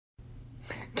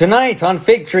Tonight on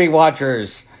Fig Tree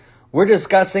Watchers, we're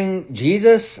discussing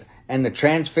Jesus and the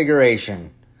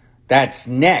Transfiguration. That's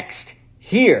next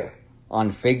here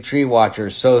on Fig Tree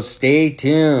Watchers, so stay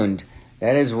tuned.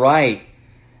 That is right.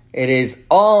 It is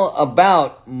all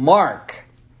about Mark,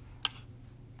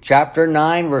 chapter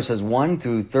 9, verses 1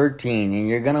 through 13. And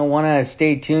you're going to want to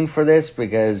stay tuned for this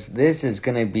because this is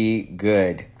going to be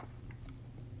good.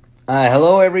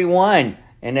 Hello, everyone.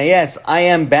 And yes, I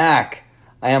am back.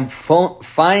 I am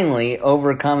finally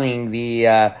overcoming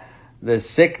the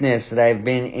sickness that I've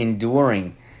been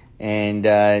enduring. And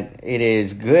it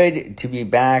is good to be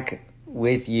back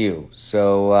with you.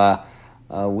 So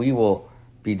we will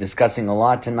be discussing a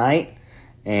lot tonight.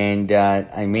 And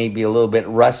I may be a little bit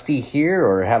rusty here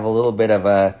or have a little bit of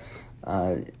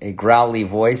a growly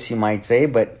voice, you might say.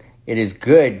 But it is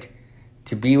good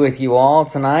to be with you all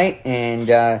tonight.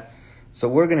 And so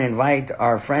we're going to invite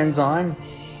our friends on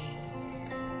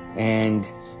and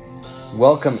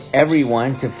welcome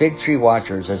everyone to Fig Tree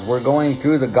Watchers as we're going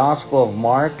through the Gospel of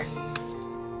Mark,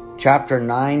 chapter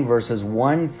 9, verses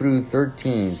 1 through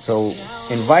 13. So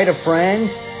invite a friend,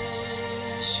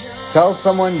 tell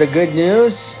someone the good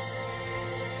news.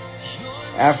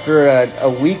 After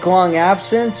a week-long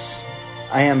absence,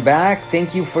 I am back.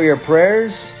 Thank you for your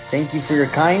prayers. Thank you for your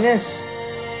kindness.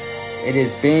 It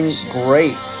has been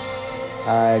great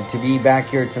to be back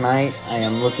here tonight. I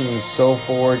am looking so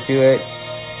forward to it,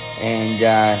 and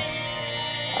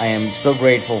I am so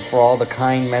grateful for all the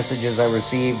kind messages I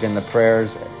received and the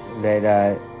prayers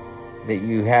that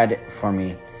you had for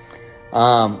me.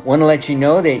 Want to let you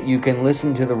know that you can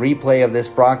listen to the replay of this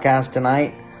broadcast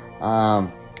tonight,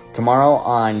 tomorrow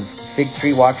on Fig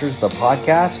Tree Watchers, the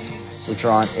podcast, which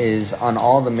is on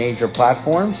all the major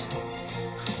platforms.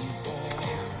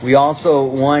 We also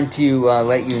want to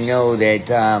let you know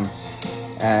that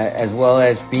as well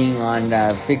as being on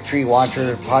Fig Tree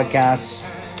Watcher podcasts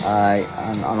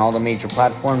on all the major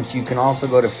platforms, you can also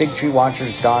go to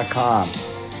figtreewatchers.com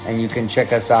and you can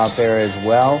check us out there as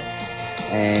well.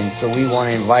 And so we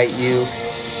want to invite you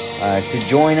to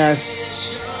join us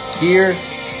here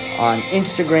on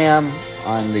Instagram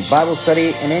on the Bible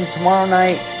study. And then tomorrow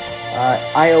night,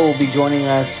 Io will be joining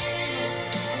us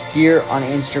here on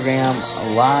Instagram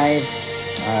live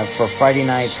for Friday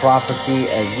Night Prophecy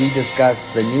as we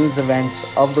discuss the news events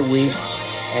of the week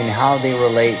and how they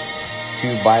relate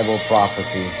to Bible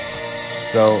prophecy.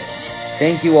 So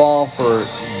thank you all for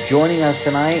joining us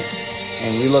tonight,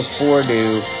 and we look forward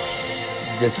to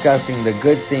discussing the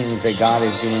good things that God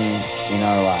is doing in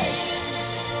our lives.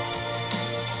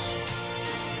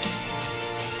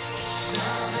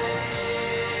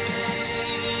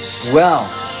 Well,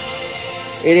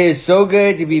 it is so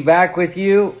good to be back with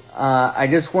you. I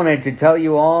just wanted to tell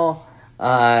you all,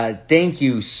 thank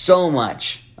you so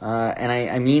much. And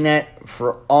I mean that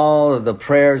for all of the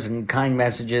prayers and kind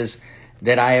messages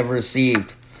that I have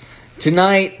received.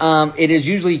 Tonight, it is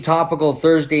usually topical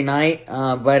Thursday night,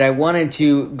 but I wanted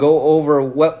to go over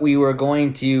what we were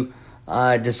going to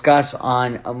discuss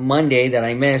on a Monday that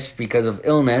I missed because of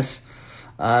illness.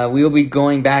 We will be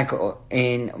going back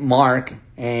in Mark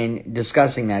and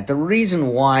discussing that. The reason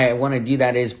why I want to do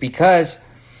that is because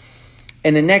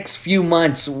in the next few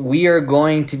months, we are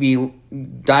going to be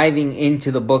diving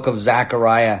into the book of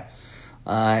Zechariah.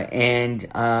 And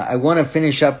I want to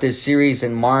finish up this series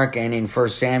in Mark and in 1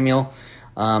 Samuel.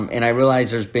 And I realize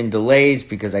there's been delays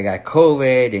because I got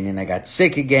COVID and then I got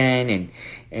sick again.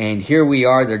 And here we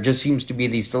are. There just seems to be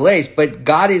these delays. But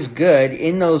God is good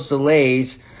in those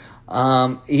delays.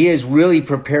 He is really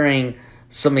preparing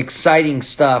some exciting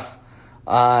stuff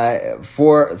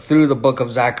through the book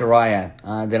of Zechariah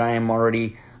that I am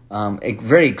already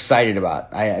very excited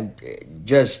about. I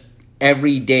just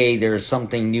every day there is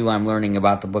something new I'm learning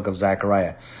about the book of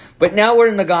Zechariah. But now we're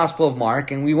in the Gospel of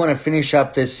Mark, and we want to finish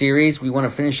up this series. We want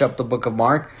to finish up the book of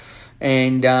Mark,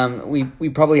 and we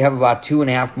probably have about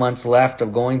 2.5 months left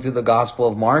of going through the Gospel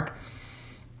of Mark,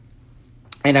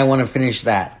 and I want to finish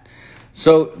that.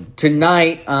 So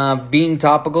tonight, being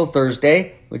Topical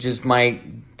Thursday, which is my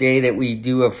day that we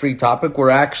do a free topic, we're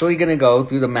actually going to go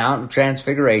through the Mount of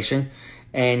Transfiguration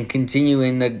and continue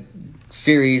in the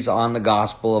series on the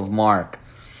Gospel of Mark.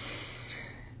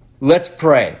 Let's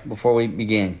pray before we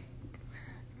begin.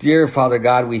 Dear Father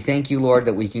God, we thank you, Lord,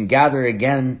 that we can gather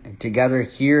again together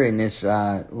here in this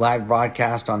live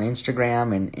broadcast on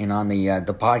Instagram and on the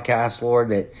podcast,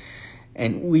 Lord,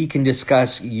 and we can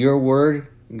discuss your word,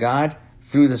 God,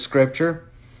 through the scripture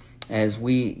as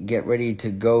we get ready to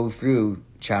go through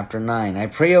chapter 9. I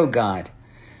pray, oh God,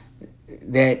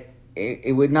 that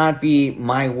it would not be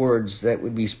my words that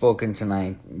would be spoken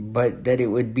tonight, but that it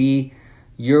would be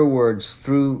your words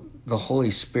through the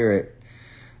Holy Spirit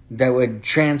that would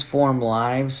transform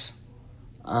lives,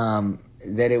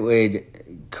 that it would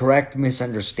correct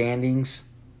misunderstandings,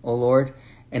 O Lord,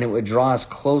 and it would draw us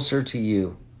closer to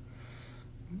you,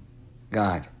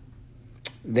 God.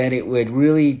 That it would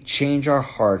really change our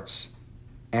hearts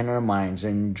and our minds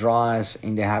and draw us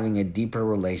into having a deeper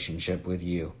relationship with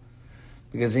you.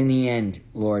 Because in the end,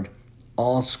 Lord,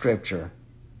 all Scripture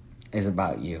is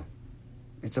about you.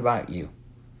 It's about you.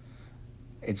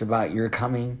 It's about your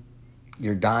coming,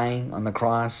 your dying on the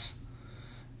cross,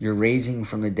 your raising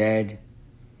from the dead,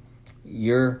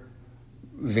 your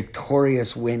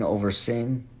victorious win over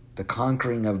sin, the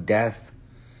conquering of death,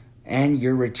 and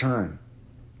your return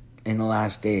in the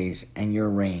last days, and your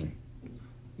reign.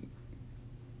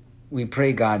 We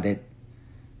pray, God, that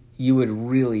you would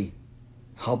really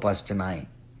help us tonight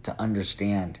to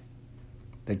understand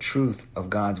the truth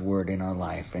of God's word in our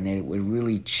life, and that it would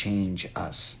really change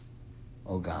us,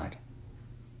 oh God.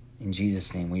 In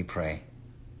Jesus' name we pray.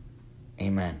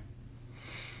 Amen.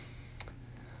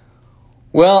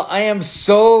 Well, I am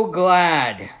so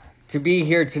glad to be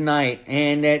here tonight,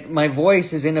 and that my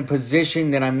voice is in a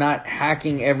position that I'm not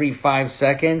hacking every 5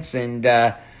 seconds, and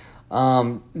that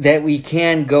we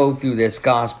can go through this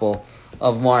Gospel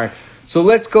of Mark. So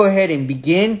let's go ahead and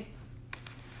begin.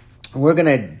 We're going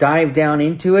to dive down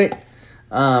into it,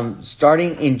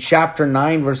 starting in chapter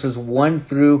 9, verses 1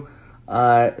 through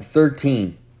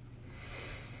 13.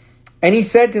 And he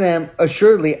said to them,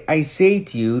 "Assuredly, I say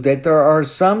to you that there are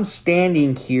some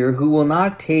standing here who will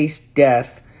not taste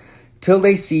death till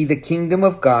they see the kingdom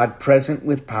of God present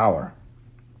with power."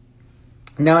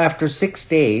 Now after 6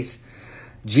 days,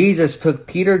 Jesus took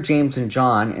Peter, James, and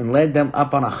John and led them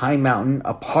up on a high mountain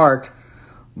apart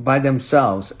by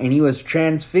themselves, and he was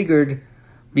transfigured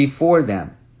before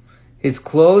them. His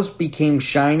clothes became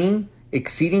shining,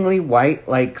 exceedingly white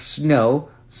like snow,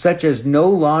 such as no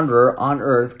launderer on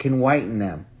earth can whiten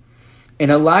them.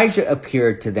 And Elijah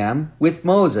appeared to them with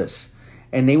Moses,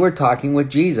 and they were talking with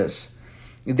Jesus.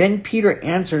 Then Peter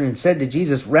answered and said to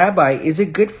Jesus, "Rabbi, is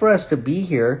it good for us to be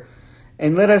here?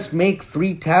 And let us make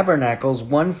 3 tabernacles,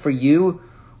 one for you,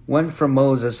 one for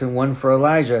Moses, and one for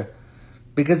Elijah."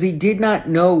 Because he did not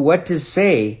know what to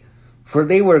say, for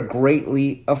they were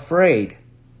greatly afraid.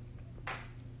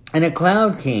 And a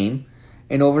cloud came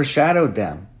and overshadowed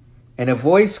them. And a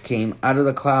voice came out of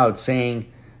the cloud saying,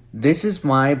 "This is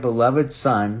my beloved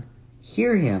Son,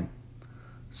 hear him."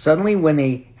 Suddenly when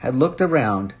they had looked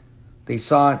around, they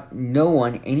saw no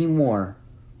one any more,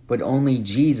 but only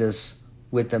Jesus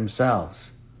with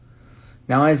themselves.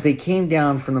 Now as they came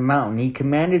down from the mountain, he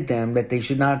commanded them that they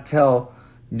should not tell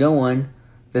no one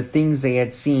the things they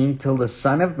had seen till the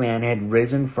Son of Man had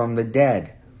risen from the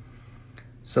dead.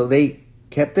 So they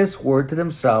kept this word to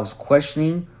themselves,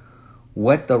 questioning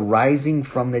what the rising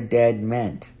from the dead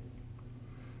meant.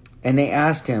 And they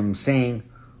asked him, saying,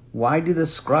 "Why do the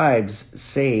scribes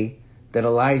say that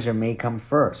Elijah may come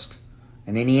first?"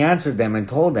 And then he answered them and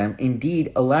told them,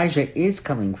 "Indeed, Elijah is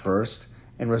coming first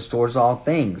and restores all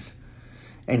things.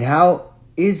 And how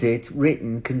is it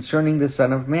written concerning the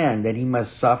Son of Man, that he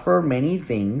must suffer many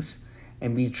things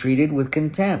and be treated with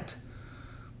contempt?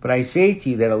 But I say to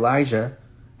you that Elijah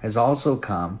has also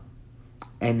come,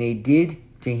 and they did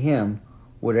to him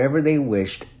whatever they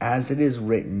wished, as it is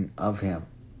written of him."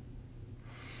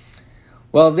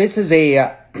 Well, this is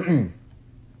a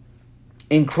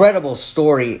incredible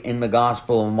story in the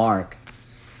Gospel of Mark.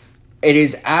 It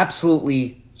is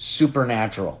absolutely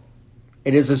supernatural.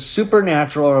 It is a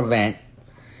supernatural event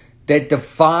that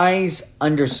defies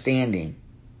understanding.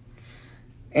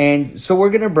 And so we're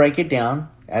going to break it down,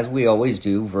 as we always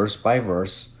do, verse by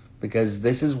verse, because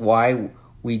this is why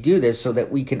we do this, so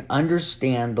that we can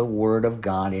understand the Word of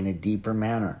God in a deeper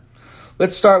manner.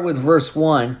 Let's start with verse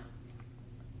 1,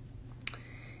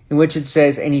 in which it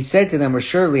says, "And he said to them,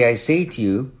 Assuredly I say to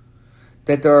you,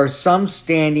 that there are some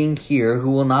standing here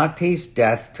who will not taste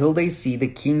death till they see the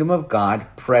kingdom of God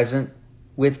present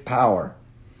with power."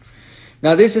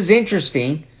 Now this is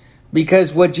interesting,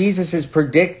 because what Jesus is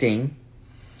predicting,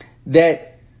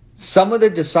 that some of the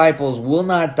disciples will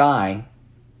not die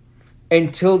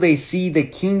until they see the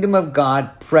kingdom of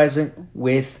God present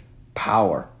with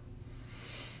power.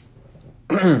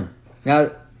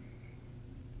 Now,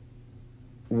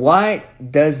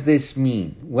 what does this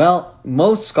mean? Well,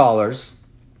 most scholars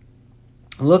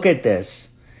look at this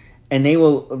and they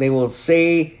will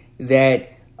say that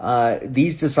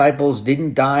these disciples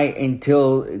didn't die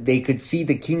until they could see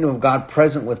the kingdom of God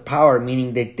present with power,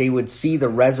 meaning that they would see the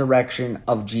resurrection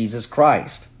of Jesus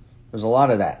Christ. There's a lot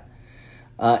of that.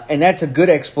 And that's a good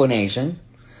explanation.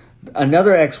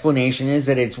 Another explanation is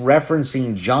that it's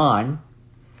referencing John,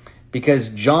 because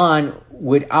John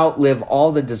would outlive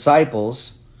all the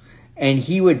disciples, and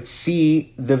he would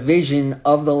see the vision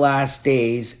of the last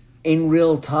days in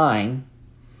real time,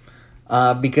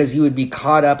 because he would be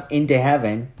caught up into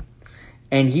heaven,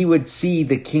 and he would see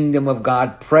the kingdom of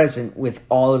God present with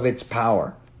all of its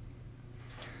power.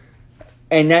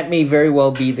 And that may very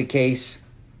well be the case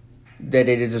that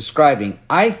it is describing.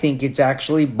 I think it's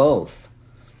actually both.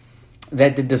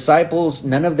 That the disciples,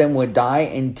 none of them would die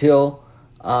until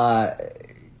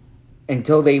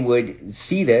they would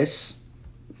see this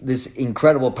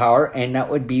incredible power, and that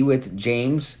would be with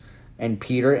James and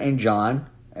Peter and John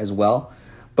as well.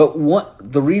 But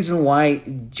the reason why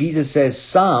Jesus says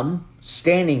some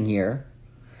standing here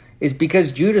is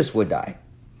because Judas would die.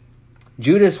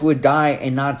 Judas would die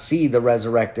and not see the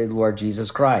resurrected Lord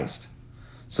Jesus Christ.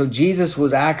 So Jesus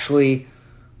was actually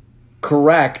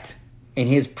correct in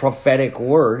his prophetic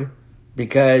word,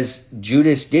 because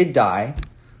Judas did die,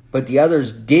 but the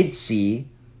others did see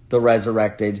the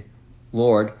resurrected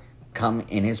Lord come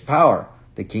in his power,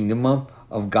 the kingdom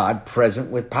of God present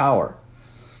with power,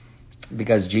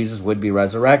 because Jesus would be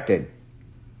resurrected.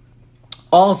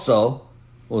 Also,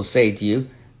 we'll say to you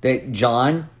that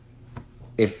John,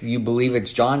 if you believe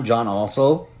it's John, John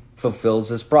also fulfills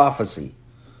this prophecy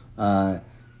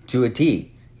to a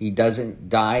T. He doesn't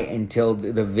die until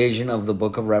the vision of the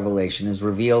book of Revelation is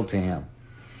revealed to him.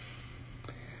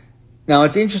 Now,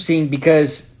 it's interesting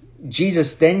because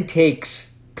Jesus then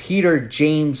takes Peter,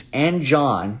 James, and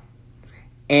John,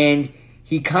 and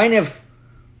he kind of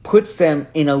puts them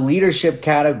in a leadership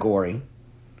category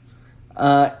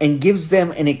and gives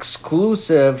them an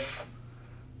exclusive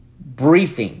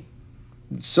briefing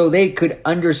so they could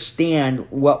understand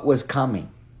what was coming.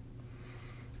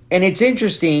 And it's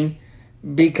interesting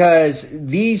because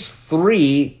these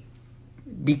three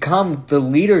become the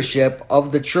leadership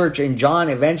of the church, and John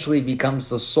eventually becomes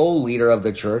the sole leader of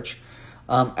the church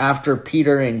after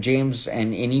Peter and James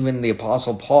and even the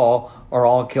Apostle Paul are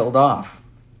all killed off.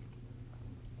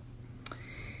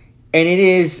 And it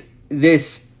is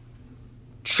this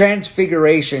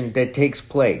transfiguration that takes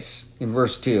place in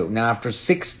verse 2. Now, after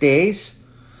 6 days,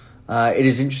 it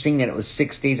is interesting that it was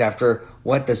 6 days after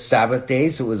the Sabbath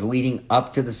days. It was leading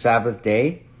up to the Sabbath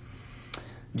day.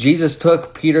 Jesus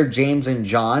took Peter, James, and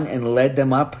John and led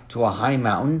them up to a high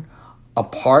mountain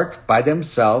apart by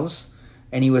themselves,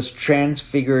 and he was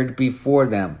transfigured before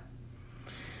them.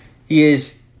 He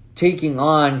is taking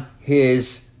on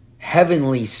his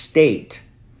heavenly state.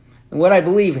 And what I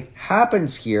believe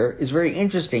happens here is very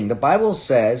interesting. The Bible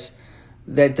says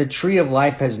that the tree of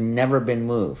life has never been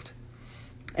moved.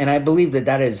 And I believe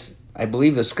I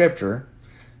believe the scripture,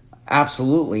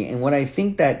 absolutely. And what I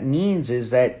think that means is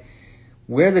that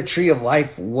where the tree of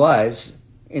life was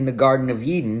in the Garden of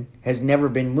Eden has never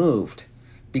been moved,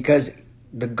 because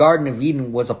the Garden of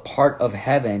Eden was a part of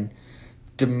heaven,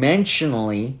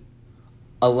 dimensionally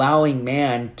allowing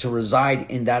man to reside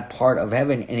in that part of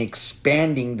heaven and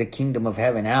expanding the kingdom of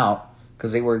heaven out,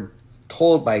 because they were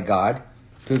told by God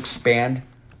to expand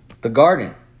the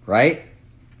garden, right?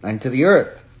 And to the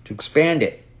earth, to expand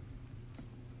it.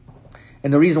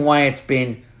 And the reason why it's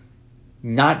been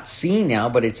not seen now,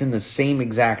 but it's in the same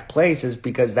exact place, is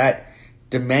because that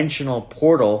dimensional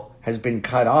portal has been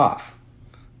cut off.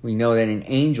 We know that an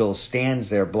angel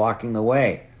stands there blocking the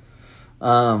way.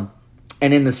 And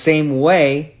in the same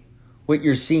way, what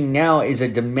you're seeing now is a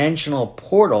dimensional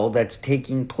portal that's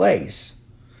taking place.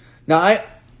 Now,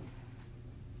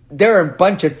 there are a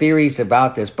bunch of theories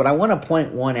about this, but I want to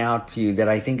point one out to you that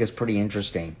I think is pretty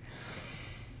interesting.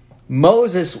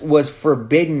 Moses was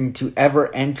forbidden to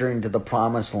ever enter into the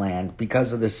promised land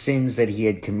because of the sins that he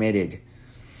had committed.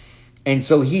 And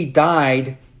so he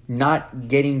died not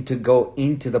getting to go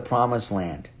into the promised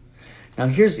land. Now,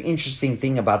 here's the interesting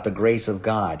thing about the grace of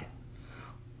God.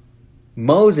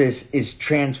 Moses is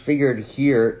transfigured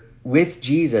here with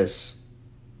Jesus,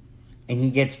 and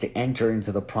he gets to enter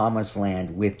into the promised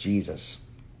land with Jesus.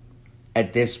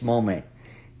 At this moment,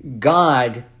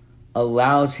 God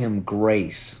allows him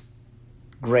grace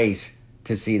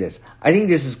to see this. I think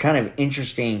this is kind of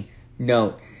interesting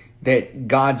note that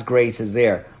God's grace is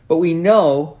there. But we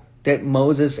know that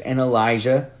Moses and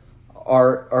Elijah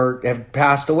have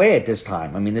passed away at this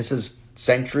time. I mean, this is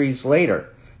centuries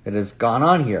later that has gone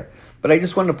on here. But I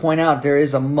just wanted to point out there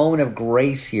is a moment of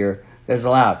grace here that is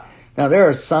allowed. Now, there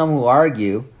are some who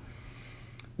argue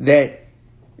that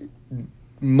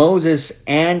Moses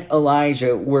and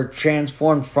Elijah were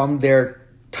transformed from their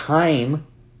time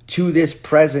to this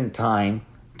present time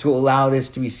to allow this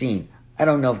to be seen. I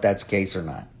don't know if that's the case or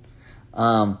not.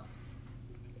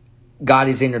 God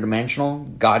is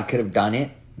interdimensional. God could have done it.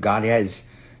 God has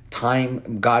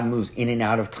God moves in and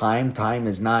out of time. Time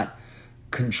is not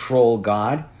control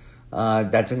God.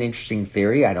 That's an interesting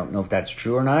theory. I don't know if that's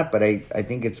true or not, but I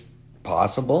think it's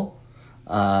possible.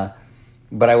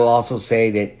 But I will also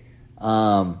say that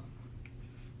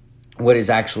what is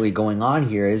actually going on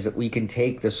here is that we can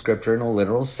take the scripture in a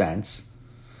literal sense,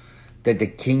 that the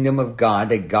kingdom of God,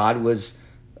 that God was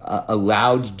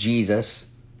allowed Jesus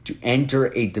to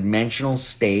enter a dimensional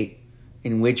state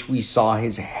in which we saw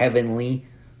his heavenly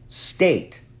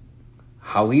state,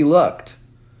 how he looked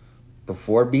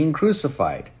before being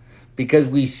crucified. Because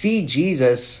we see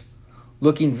Jesus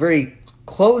looking very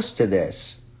close to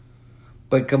this,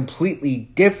 but completely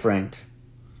different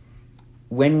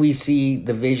when we see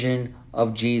the vision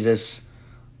of Jesus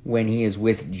when he is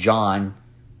with John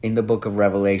in the book of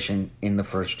Revelation in the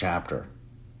first chapter.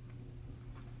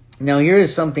 Now, here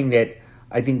is something that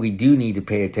I think we do need to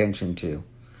pay attention to.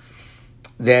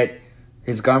 That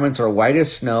his garments are white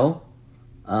as snow,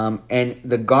 and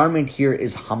the garment here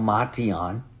is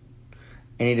hamartion,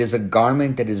 and it is a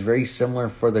garment that is very similar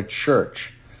for the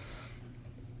church.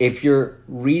 If you're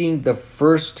reading the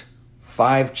first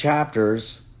 5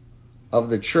 chapters of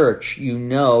the church, you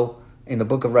know in the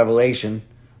book of Revelation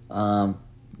that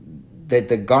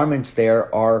the garments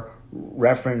there are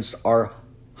referenced are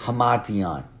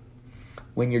hamartion.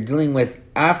 When you're dealing with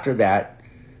after that,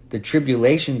 the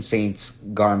tribulation saints'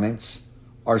 garments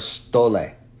are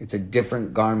stole. It's a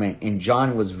different garment. And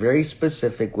John was very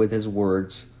specific with his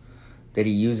words that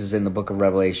he uses in the book of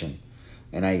Revelation.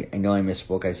 And I know I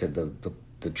misspoke. I said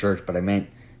the church, but I meant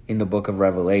in the book of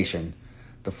Revelation,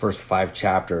 the first 5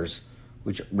 chapters,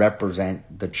 which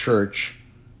represent the church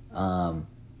and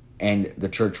the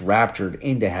church raptured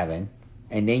into heaven.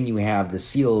 And then you have the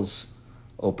seals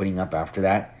opening up after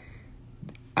that.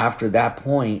 After that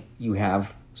point, you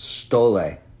have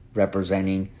stole,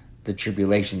 representing the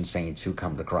tribulation saints who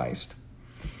come to Christ.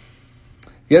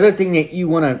 The other thing that you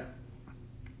want to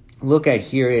look at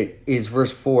here is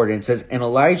verse 4. And it says, and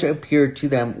Elijah appeared to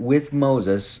them with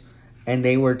Moses, and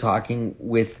they were talking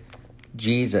with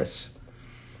Jesus.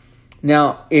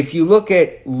 Now, if you look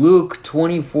at Luke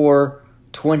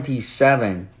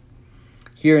 24:27,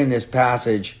 here in this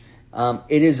passage,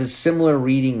 it is a similar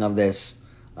reading of this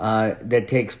that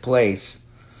takes place.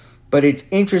 But it's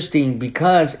interesting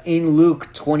because in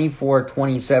Luke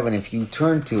 24:27, if you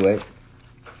turn to it,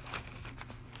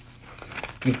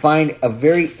 you find a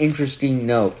very interesting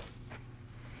note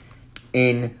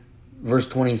in verse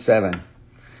 27.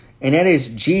 And that is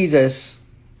Jesus,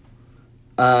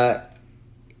 in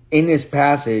this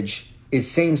passage, is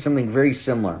saying something very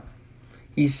similar.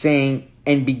 He's saying,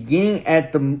 and beginning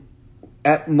at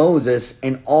Moses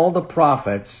and all the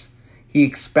prophets, he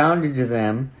expounded to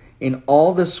them in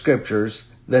all the scriptures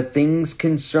the things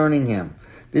concerning him.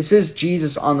 This is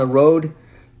Jesus on the road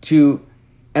to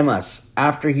Emmaus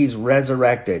after he's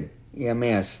resurrected.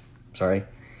 Emmaus, sorry.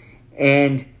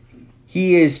 And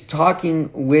he is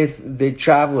talking with the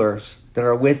travelers that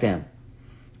are with him.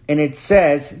 And it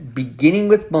says, beginning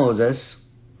with Moses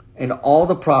and all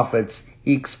the prophets,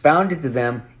 he expounded to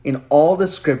them in all the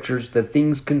scriptures the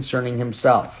things concerning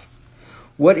himself.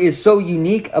 What is so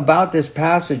unique about this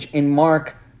passage in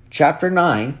Mark chapter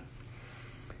 9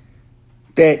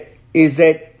 that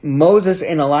Moses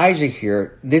and Elijah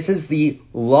here, this is the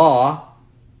law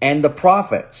and the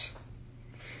prophets.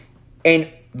 And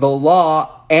the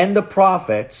law and the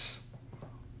prophets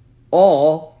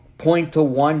all point to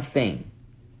one thing,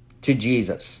 to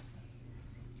Jesus.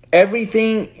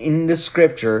 Everything in the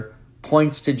scripture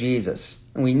points to Jesus.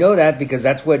 And we know that because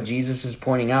that's what Jesus is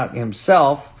pointing out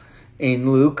himself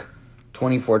in Luke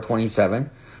 24:27.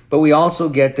 But we also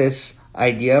get this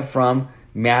idea from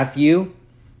Matthew,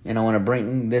 and I want to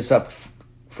bring this up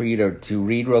for you to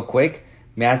read real quick.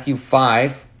 Matthew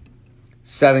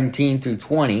 5:17 through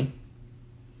 20.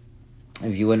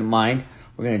 If you wouldn't mind,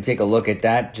 we're going to take a look at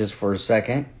that just for a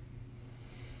second.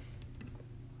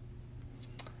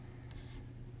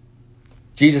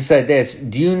 Jesus said this,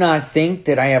 do you not think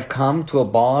that I have come to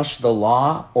abolish the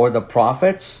law or the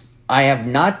prophets? I have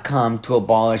not come to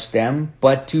abolish them,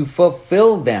 but to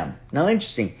fulfill them. Now,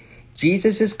 interesting.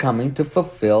 Jesus is coming to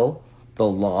fulfill the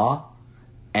law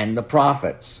and the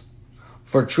prophets.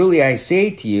 For truly I say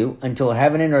to you, until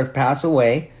heaven and earth pass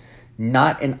away,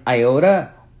 not an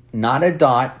iota, not a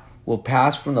dot will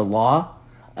pass from the law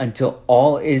until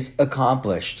all is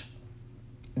accomplished.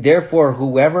 Therefore,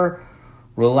 whoever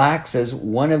relaxes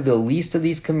one of the least of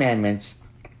these commandments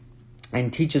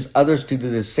and teaches others to do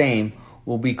the same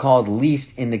will be called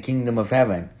least in the kingdom of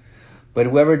heaven. But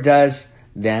whoever does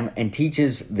them and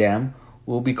teaches them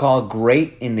will be called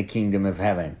great in the kingdom of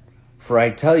heaven. For I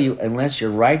tell you, unless your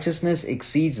righteousness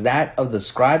exceeds that of the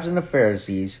scribes and the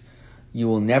Pharisees, you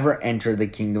will never enter the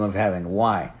kingdom of heaven.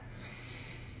 Why?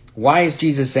 Why is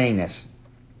Jesus saying this?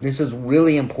 This is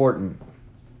really important.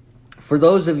 For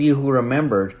those of you who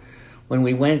remembered when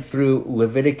we went through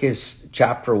Leviticus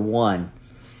chapter 1,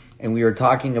 and we were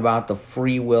talking about the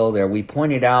free will there, we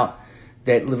pointed out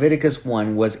that Leviticus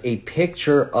 1 was a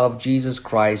picture of Jesus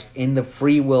Christ in the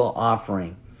free will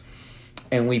offering.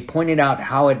 And we pointed out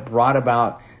how it brought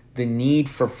about the need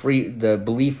for the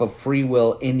belief of free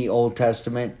will in the Old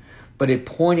Testament, but it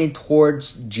pointed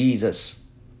towards Jesus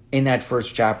in that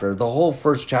first chapter. The whole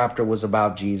first chapter was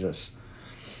about Jesus.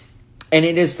 And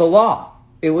it is the law.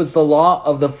 It was the law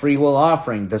of the free will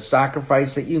offering, the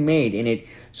sacrifice that you made, and it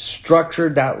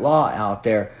structured that law out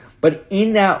there. But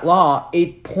in that law,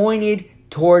 it pointed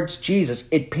towards Jesus.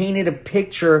 It painted a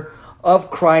picture of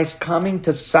Christ coming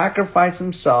to sacrifice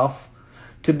himself,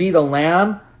 to be the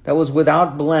lamb that was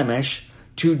without blemish,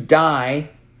 to die,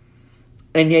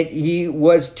 and yet he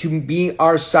was to be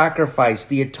our sacrifice,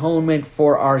 the atonement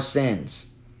for our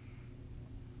sins.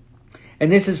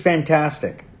 And this is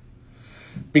fantastic,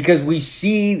 because we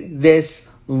see this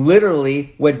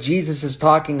literally, what Jesus is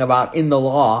talking about in the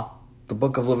law, the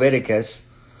book of Leviticus,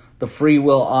 the free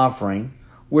will offering.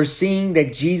 We're seeing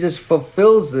that Jesus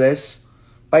fulfills this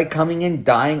by coming and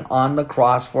dying on the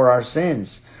cross for our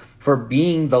sins, for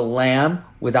being the lamb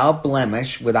without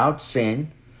blemish, without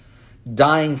sin,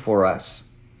 dying for us.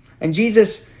 And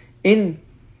Jesus, in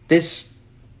this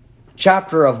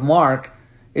chapter of Mark,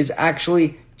 is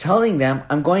actually telling them,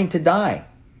 I'm going to die.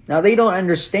 Now, they don't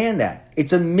understand that.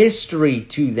 It's a mystery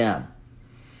to them.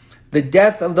 The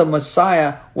death of the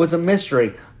Messiah was a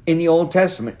mystery in the Old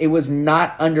Testament. It was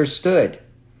not understood.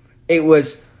 It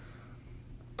was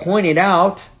pointed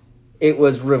out, it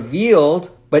was revealed,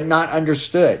 but not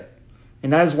understood.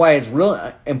 And that is why it's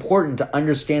real important to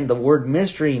understand the word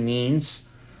mystery means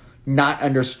not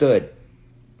understood.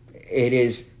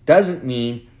 It doesn't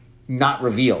mean not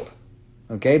revealed.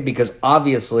 Okay? Because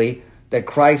obviously that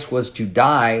Christ was to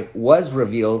die was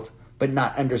revealed, but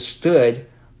not understood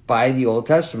by the Old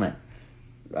Testament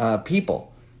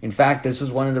people. In fact, this is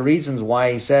one of the reasons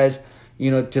why he says,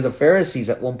 to the Pharisees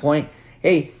at one point,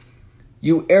 hey,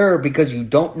 you err because you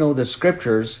don't know the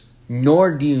scriptures,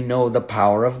 nor do you know the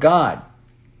power of God.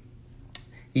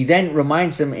 He then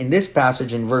reminds them in this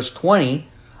passage in verse 20,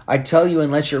 I tell you,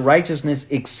 unless your righteousness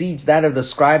exceeds that of the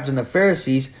scribes and the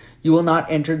Pharisees, you will not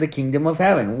enter the kingdom of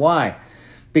heaven. Why?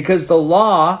 Because the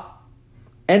law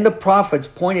and the prophets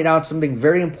pointed out something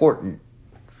very important.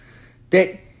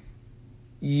 That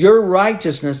your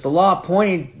righteousness, the law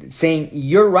pointed, saying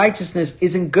your righteousness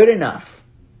isn't good enough.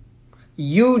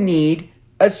 You need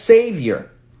a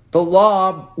Savior. The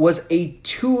law was a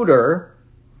tutor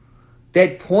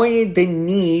that pointed the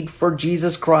need for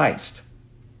Jesus Christ.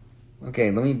 Okay,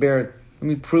 let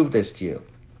me prove this to you.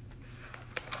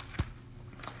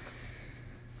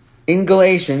 In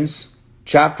Galatians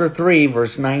chapter 3,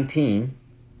 verse 19,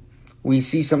 we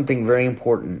see something very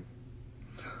important.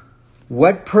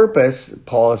 What purpose,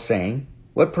 Paul is saying,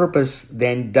 what purpose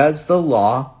then does the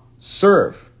law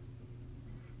serve?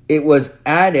 It was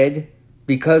added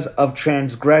because of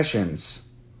transgressions,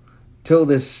 till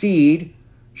the seed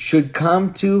should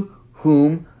come to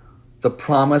whom the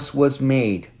promise was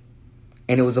made.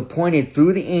 And it was appointed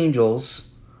through the angels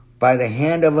by the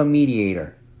hand of a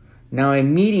mediator. Now a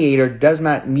mediator does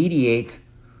not mediate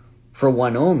for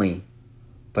one only,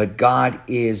 but God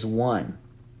is one.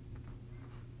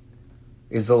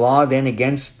 Is the law then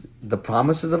against the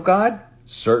promises of God?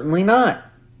 Certainly not,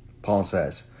 Paul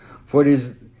says. For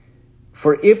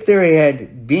if there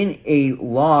had been a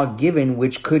law given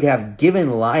which could have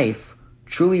given life,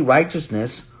 truly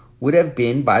righteousness would have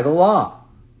been by the law.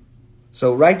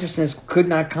 So righteousness could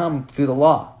not come through the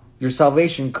law. Your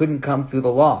salvation couldn't come through the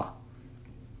law.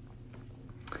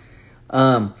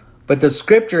 But the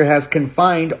scripture has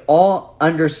confined all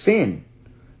under sin,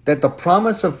 that the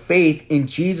promise of faith in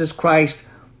Jesus Christ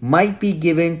might be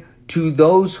given to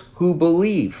those who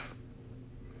believe.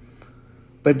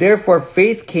 But therefore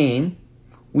faith came,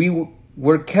 we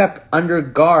were kept under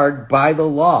guard by the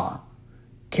law,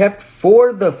 kept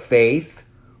for the faith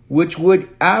which would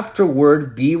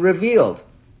afterward be revealed.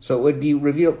 So it would be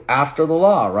revealed after the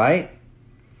law, right?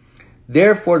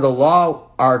 Therefore the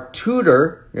law, our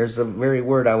tutor, there's the very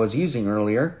word I was using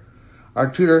earlier, our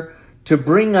tutor, to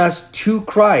bring us to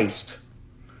Christ,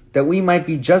 that we might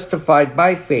be justified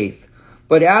by faith.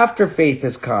 But after faith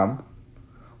has come,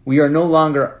 we are no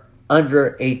longer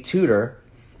under a tutor.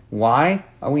 Why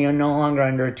are we no longer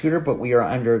under a tutor? But we are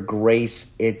under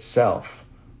grace itself,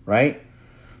 right?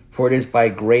 For it is by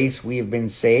grace we have been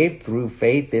saved through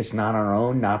faith, this not our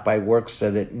own, not by works, so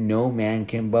that no man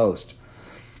can boast.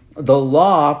 The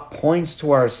law points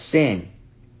to our sin.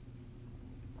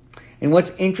 And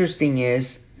what's interesting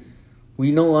is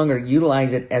we no longer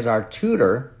utilize it as our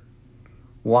tutor.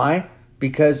 Why?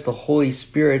 Because the Holy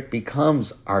Spirit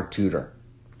becomes our tutor,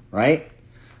 right?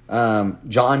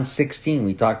 John 16,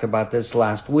 we talked about this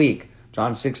last week.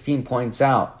 John 16 points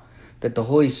out that the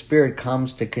Holy Spirit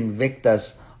comes to convict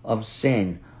us of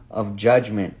sin, of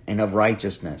judgment, and of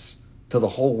righteousness to the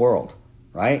whole world,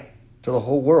 right? To the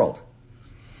whole world.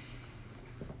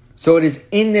 So it is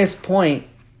in this point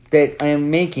that I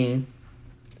am making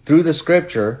through the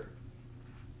scripture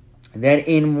that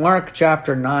in Mark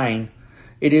chapter 9,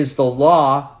 it is the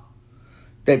law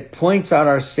that points out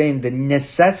our sin, the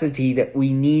necessity that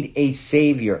we need a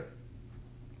Savior,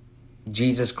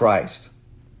 Jesus Christ.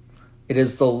 It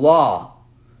is the law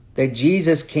that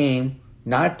Jesus came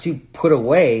not to put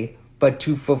away, but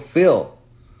to fulfill.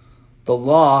 The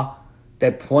law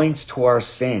that points to our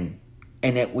sin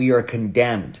and that we are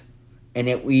condemned and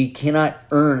that we cannot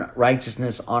earn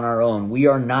righteousness on our own. We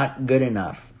are not good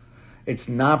enough. It's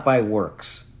not by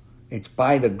works. It's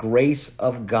by the grace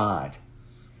of God.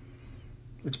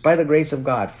 It's by the grace of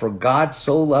God. For God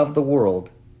so loved the world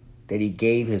that he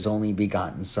gave his only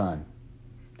begotten Son,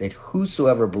 that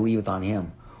whosoever believeth on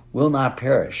him will not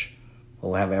perish,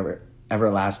 will have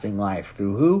everlasting life.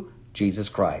 Through who? Jesus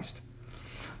Christ.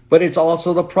 But it's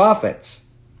also the prophets,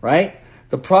 right?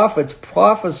 The prophets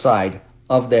prophesied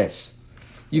of this.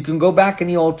 You can go back in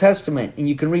the Old Testament and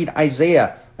you can read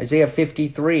Isaiah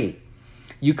 53.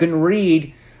 You can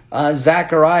read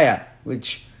Zechariah,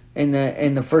 which in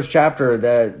the first chapter,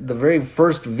 the very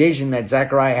first vision that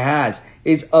Zechariah has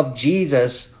is of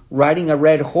Jesus riding a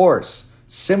red horse,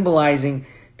 symbolizing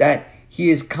that he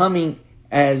is coming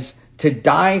as to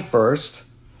die first.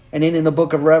 And then in the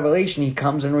book of Revelation, he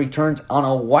comes and returns on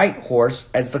a white horse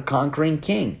as the conquering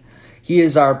king. He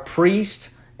is our priest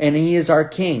and he is our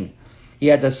king. He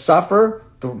had to suffer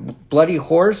the bloody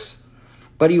horse,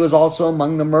 but he was also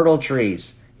among the myrtle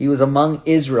trees. He was among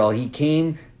Israel. He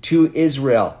came to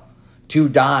Israel to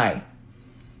die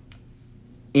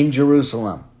in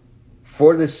Jerusalem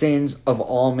for the sins of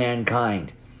all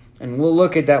mankind. And we'll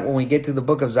look at that when we get to the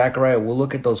book of Zechariah. We'll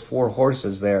look at those 4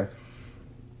 horses there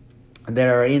that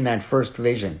are in that first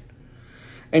vision.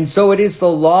 And so it is the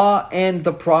law and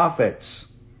the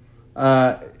prophets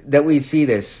that we see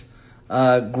this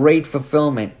great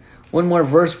fulfillment. One more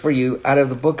verse for you out of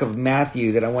the book of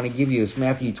Matthew that I want to give you is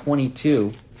Matthew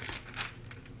 22.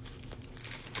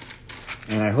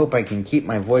 And I hope I can keep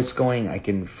my voice going. I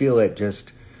can feel it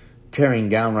just tearing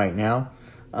down right now.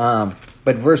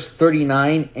 But verse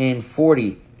 39 and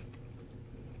 40,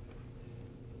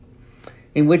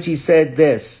 in which he said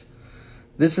this.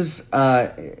 This is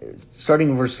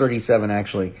starting in verse 37,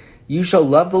 actually. You shall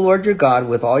love the Lord your God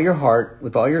with all your heart,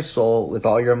 with all your soul, with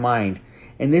all your mind.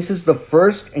 And this is the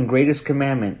first and greatest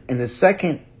commandment. And the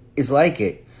second is like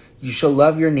it. You shall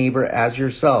love your neighbor as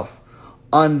yourself.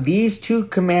 On these 2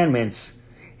 commandments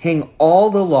hang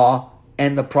all the law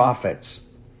and the prophets.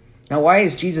 Now, why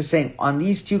is Jesus saying, on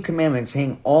these 2 commandments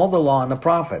hang all the law and the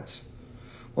prophets?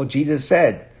 Well, Jesus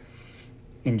said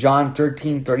in John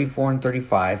 13, 34 and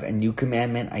 35, a new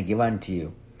commandment I give unto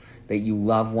you, that you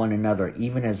love one another,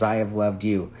 even as I have loved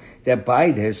you, that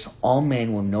by this all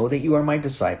men will know that you are my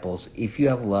disciples, if you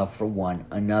have love for one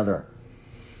another.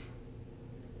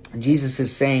 And Jesus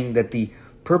is saying that the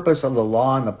purpose of the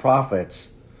law and the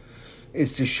prophets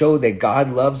is to show that God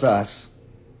loves us,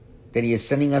 that he is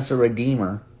sending us a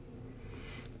Redeemer,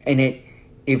 and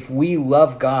if we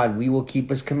love God, we will keep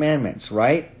his commandments,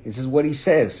 right? This is what he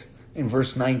says in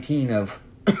verse 19 of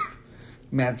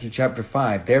Matthew chapter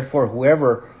 5. Therefore,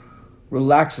 whoever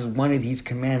relaxes one of these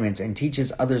commandments and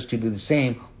teaches others to do the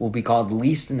same will be called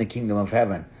least in the kingdom of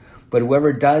heaven. But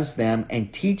whoever does them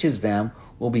and teaches them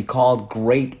will be called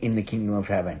great in the kingdom of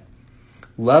heaven.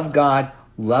 Love God,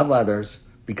 love others,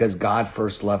 because God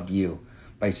first loved you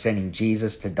by sending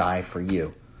Jesus to die for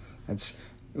you. That's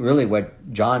really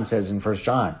what John says in 1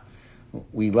 John.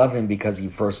 We love him because he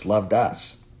first loved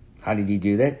us. How did he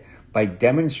do that? By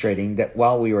demonstrating that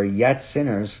while we were yet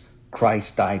sinners,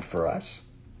 Christ died for us.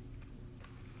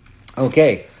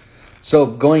 Okay, so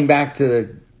going back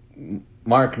to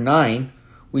Mark 9,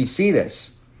 we see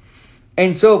this.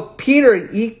 And so Peter,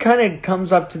 he kind of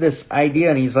comes up to this idea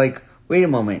and he's like, wait a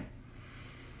moment.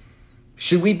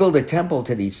 Should we build a temple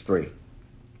to these 3?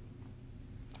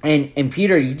 And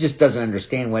Peter, he just doesn't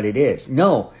understand what it is.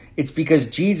 No, it's because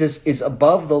Jesus is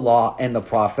above the law and the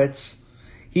prophets.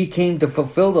 He came to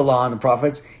fulfill the law and the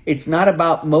prophets. It's not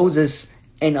about Moses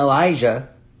and Elijah.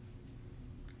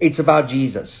 It's about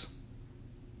Jesus.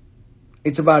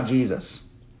 It's about Jesus.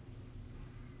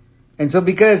 And so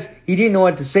because he didn't know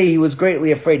what to say, he was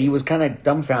greatly afraid. He was kind of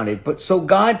dumbfounded. But so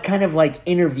God kind of like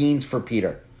intervenes for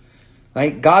Peter.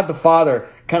 Right? God the Father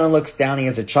kind of looks down. He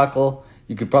has a chuckle.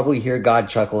 You could probably hear God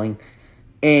chuckling.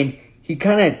 And he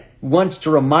kind of wants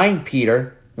to remind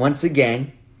Peter, once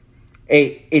again,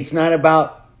 hey, it's not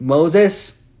about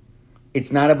Moses.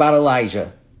 It's not about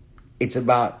Elijah. It's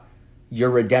about your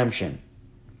redemption.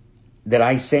 That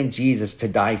I sent Jesus to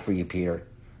die for you, Peter.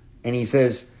 And he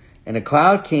says, and a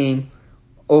cloud came,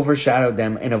 overshadowed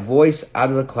them, and a voice out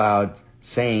of the cloud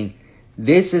saying,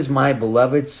 this is my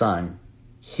beloved Son.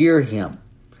 Hear him.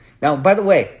 Now, by the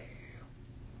way,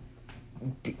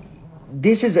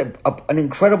 this is an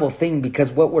incredible thing,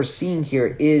 because what we're seeing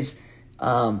here is,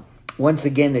 once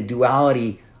again, the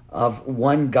duality of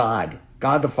one God,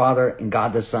 God the Father and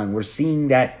God the Son. We're seeing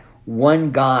that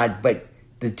one God, but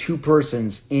the two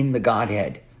persons in the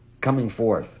Godhead coming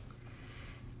forth.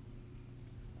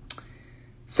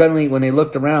 Suddenly, when they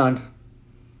looked around,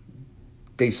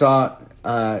 they saw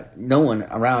no one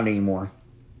around anymore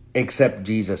except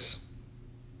Jesus.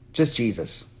 Just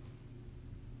Jesus.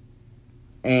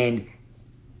 And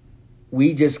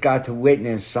we just got to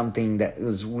witness something that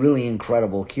was really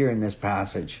incredible here in this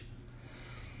passage.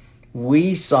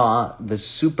 We saw the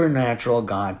supernatural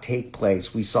God take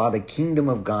place. We saw the kingdom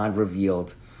of God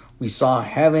revealed. We saw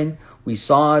heaven. We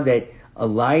saw that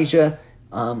Elijah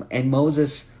and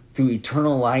Moses, through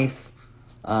eternal life,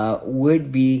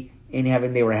 would be in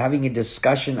heaven. They were having a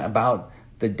discussion about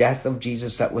the death of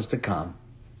Jesus that was to come.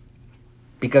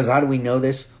 Because how do we know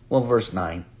this? Well, verse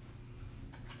 9.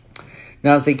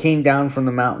 Now as they came down from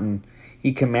the mountain,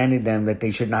 he commanded them that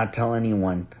they should not tell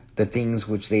anyone the things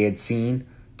which they had seen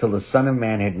till the Son of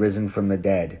Man had risen from the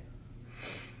dead.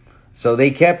 So they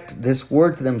kept this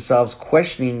word to themselves,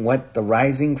 questioning what the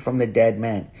rising from the dead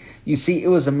meant. You see, it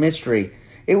was a mystery.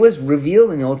 It was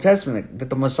revealed in the Old Testament that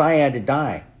the Messiah had to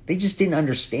die. They just didn't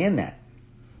understand that.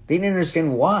 They didn't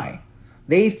understand why.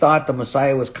 They thought the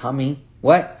Messiah was coming,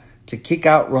 what? To kick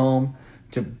out Rome,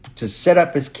 to set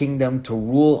up his kingdom, to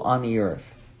rule on the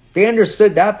earth. They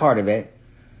understood that part of it.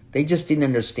 They just didn't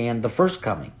understand the first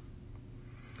coming.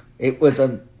 It was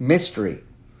a mystery.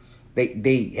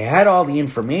 They had all the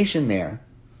information there,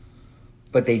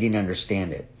 but they didn't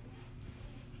understand it.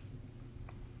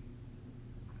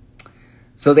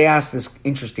 So they asked this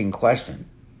interesting question.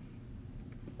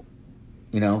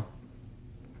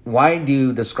 Why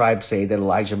do the scribes say that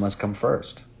Elijah must come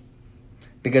first?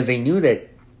 Because they knew that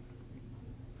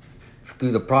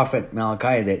through the prophet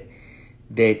Malachi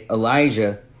that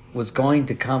Elijah was going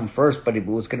to come first, but it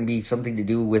was going to be something to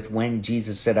do with when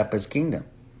Jesus set up his kingdom.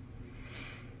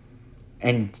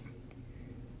 And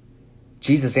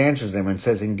Jesus answers them and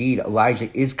says, indeed, Elijah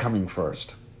is coming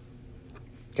first.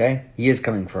 Okay? He is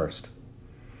coming first.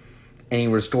 And he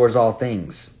restores all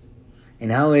things.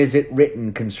 And how is it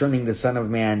written concerning the Son of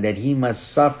Man that he must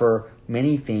suffer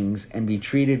many things and be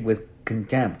treated with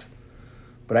contempt?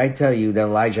 But I tell you that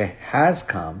Elijah has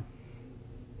come,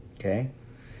 okay?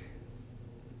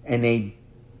 And they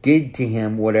did to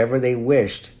him whatever they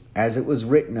wished, as it was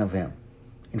written of him.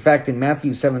 In fact, in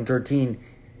Matthew 7:13,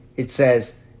 it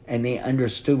says, and they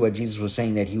understood what Jesus was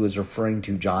saying, that he was referring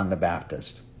to John the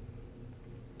Baptist.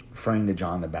 Referring to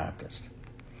John the Baptist.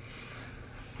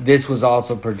 This was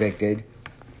also predicted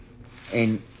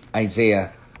in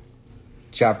Isaiah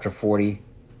chapter 40,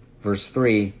 verse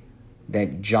 3,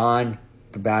 that John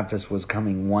the Baptist was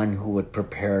coming, one who would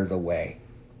prepare the way.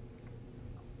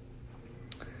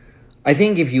 I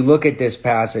think if you look at this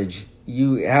passage,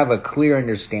 you have a clear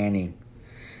understanding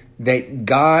that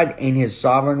God, in his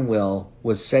sovereign will,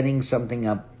 was setting something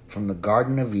up from the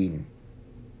Garden of Eden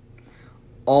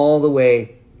all the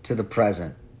way to the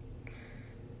present.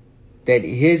 That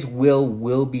his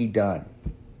will be done.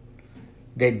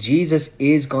 That Jesus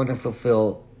is going to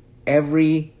fulfill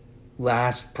every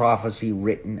last prophecy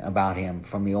written about him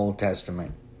from the Old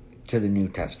Testament to the New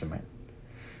Testament.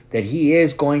 That he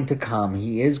is going to come,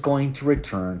 he is going to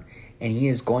return, and he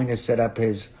is going to set up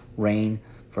his reign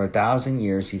for 1,000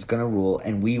 years. He's going to rule,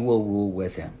 and we will rule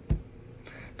with him.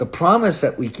 The promise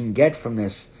that we can get from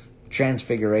this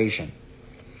transfiguration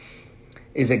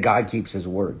is that God keeps his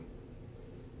word.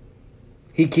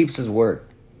 He keeps his word.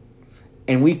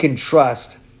 And we can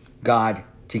trust God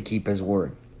to keep his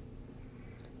word.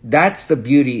 That's the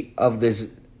beauty of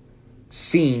this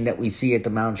scene that we see at the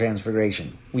Mount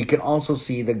Transfiguration. We can also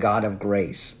see the God of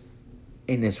grace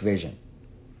in this vision.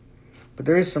 But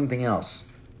there is something else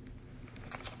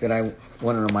that I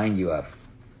want to remind you of.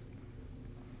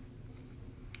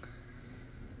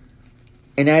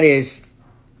 And that is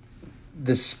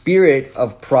the spirit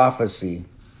of prophecy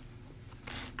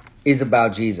is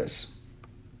about Jesus.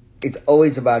 It's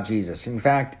always about Jesus. In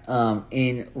fact,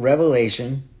 in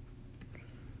Revelation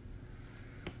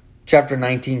chapter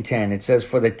 19:10, it says,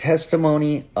 "For the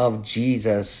testimony of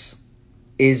Jesus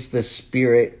is the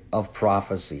spirit of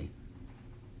prophecy."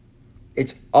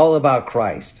 It's all about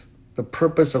Christ. The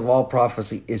purpose of all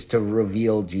prophecy is to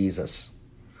reveal Jesus.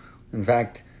 In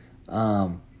fact,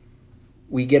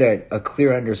 we get a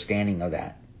clear understanding of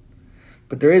that.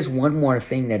 But there is one more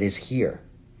thing that is here.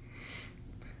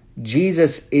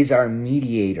 Jesus is our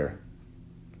mediator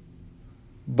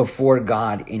before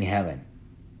God in heaven.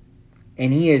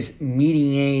 And he is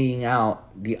mediating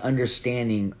out the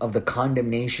understanding of the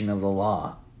condemnation of the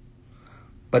law,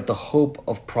 but the hope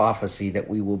of prophecy that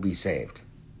we will be saved.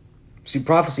 See,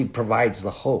 prophecy provides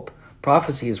the hope.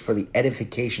 Prophecy is for the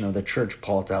edification of the church,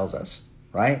 Paul tells us,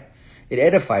 right? It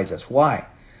edifies us. Why?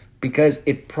 Because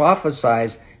it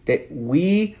prophesies that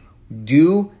we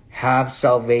do have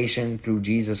salvation through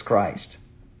Jesus Christ,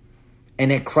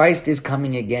 and that Christ is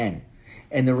coming again,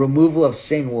 and the removal of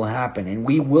sin will happen, and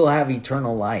we will have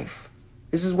eternal life.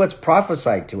 This is what's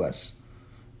prophesied to us,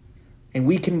 and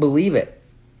we can believe it.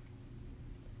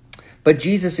 But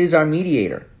Jesus is our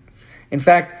mediator. In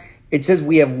fact, it says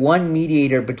we have one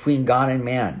mediator between God and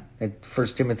man.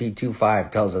 1 Timothy 2:5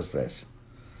 tells us this.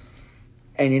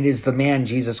 And it is the man,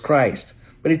 Jesus Christ.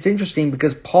 But it's interesting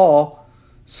because Paul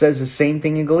says the same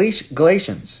thing in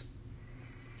Galatians.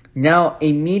 Now,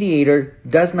 a mediator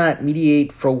does not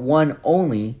mediate for one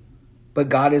only, but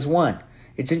God is one.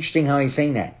 It's interesting how he's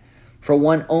saying that. For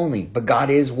one only, but God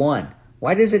is one.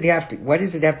 Why does it have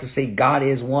to say God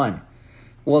is one?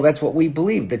 Well, that's what we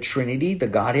believe. The Trinity, the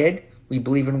Godhead, we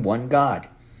believe in one God.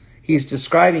 He's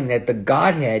describing that the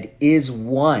Godhead is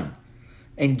one.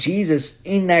 And Jesus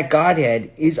in that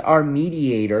Godhead is our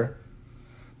mediator,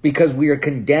 because we are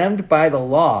condemned by the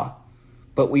law,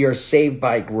 but we are saved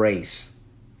by grace.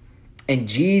 And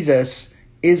Jesus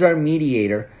is our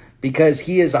mediator because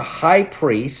he is a high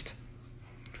priest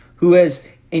who has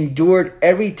endured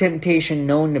every temptation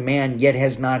known to man, yet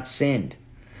has not sinned.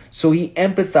 So he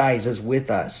empathizes with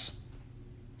us,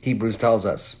 Hebrews tells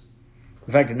us.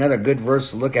 In fact, another good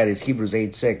verse to look at is Hebrews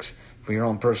 8:6 for your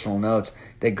own personal notes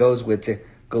that goes with the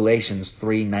Galatians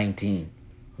 3:19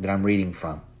 that I'm reading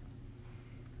from.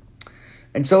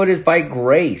 And so it is by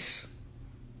grace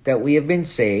that we have been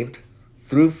saved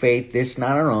through faith, this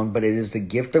not our own, but it is the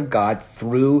gift of God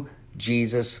through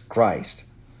Jesus Christ.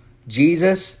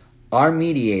 Jesus, our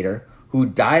mediator, who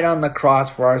died on the cross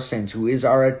for our sins, who is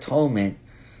our atonement,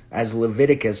 as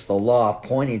Leviticus, the law,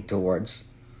 pointed towards.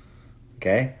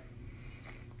 Okay?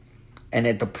 And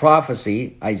at the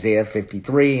prophecy, Isaiah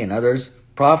 53 and others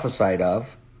prophesied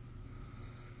of,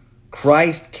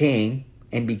 Christ came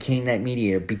and became that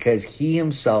mediator because he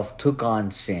himself took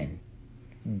on sin,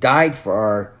 died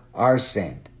for our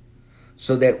sin,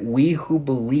 so that we who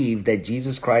believe that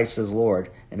Jesus Christ is Lord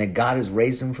and that God has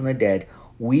raised him from the dead,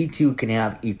 we too can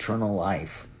have eternal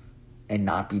life and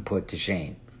not be put to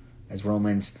shame, as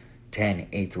Romans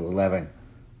 10:8-11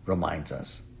 reminds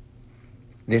us.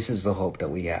 This is the hope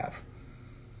that we have.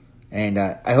 And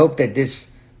I hope that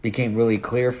this became really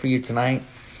clear for you tonight.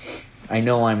 I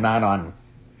know I'm not on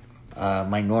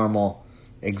my normal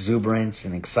exuberance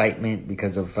and excitement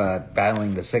because of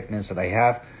battling the sickness that I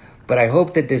have. But I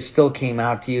hope that this still came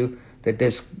out to you, that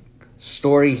this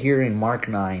story here in Mark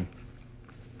 9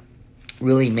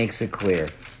 really makes it clear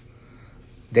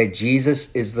that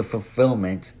Jesus is the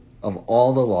fulfillment of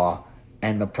all the law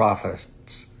and the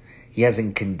prophets. He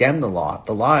hasn't condemned the law.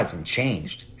 The law hasn't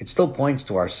changed. It still points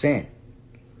to our sin.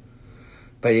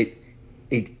 But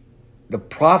the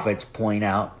prophets point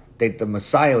out that the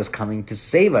Messiah was coming to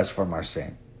save us from our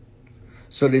sin.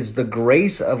 So it is the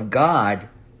grace of God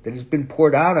that has been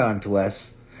poured out onto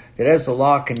us, that as the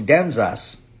law condemns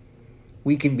us,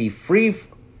 we can be free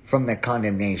from that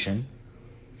condemnation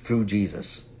through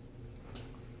Jesus.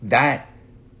 That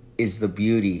is the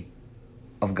beauty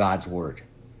of God's word.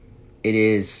 It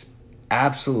is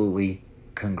absolutely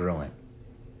congruent,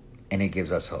 and it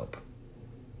gives us hope.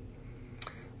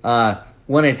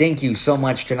 Want to thank you so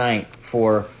much tonight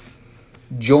for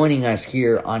joining us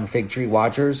here on Fig Tree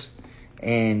Watchers.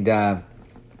 And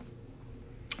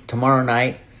tomorrow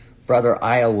night, Brother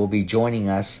Io will be joining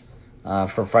us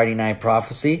for Friday Night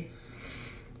Prophecy.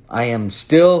 I am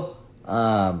still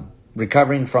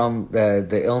recovering from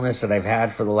the illness that I've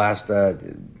had for the last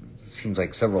seems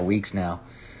like several weeks now.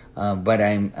 But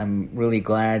I'm really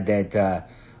glad that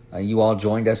you all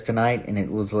joined us tonight, and it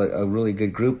was a really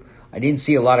good group. I didn't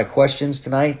see a lot of questions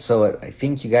tonight, so I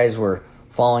think you guys were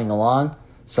following along.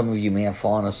 Some of you may have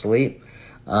fallen asleep.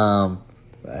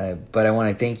 But I want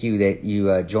to thank you that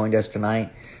you joined us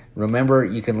tonight. Remember,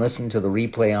 you can listen to the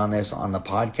replay on this on the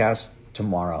podcast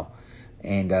tomorrow.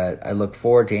 And I look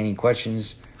forward to any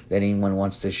questions that anyone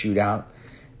wants to shoot out.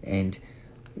 And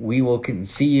we will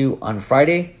see you on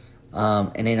Friday.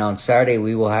 And then on Saturday,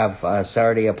 we will have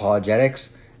Saturday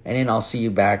Apologetics. And then I'll see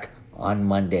you back on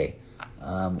Monday,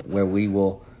 where we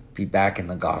will be back in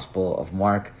the Gospel of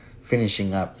Mark,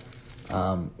 finishing up,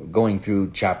 going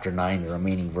through chapter 9, the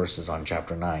remaining verses on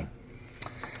chapter 9.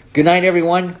 Good night,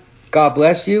 everyone. God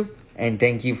bless you. And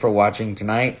thank you for watching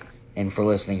tonight and for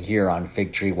listening here on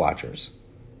Fig Tree Watchers.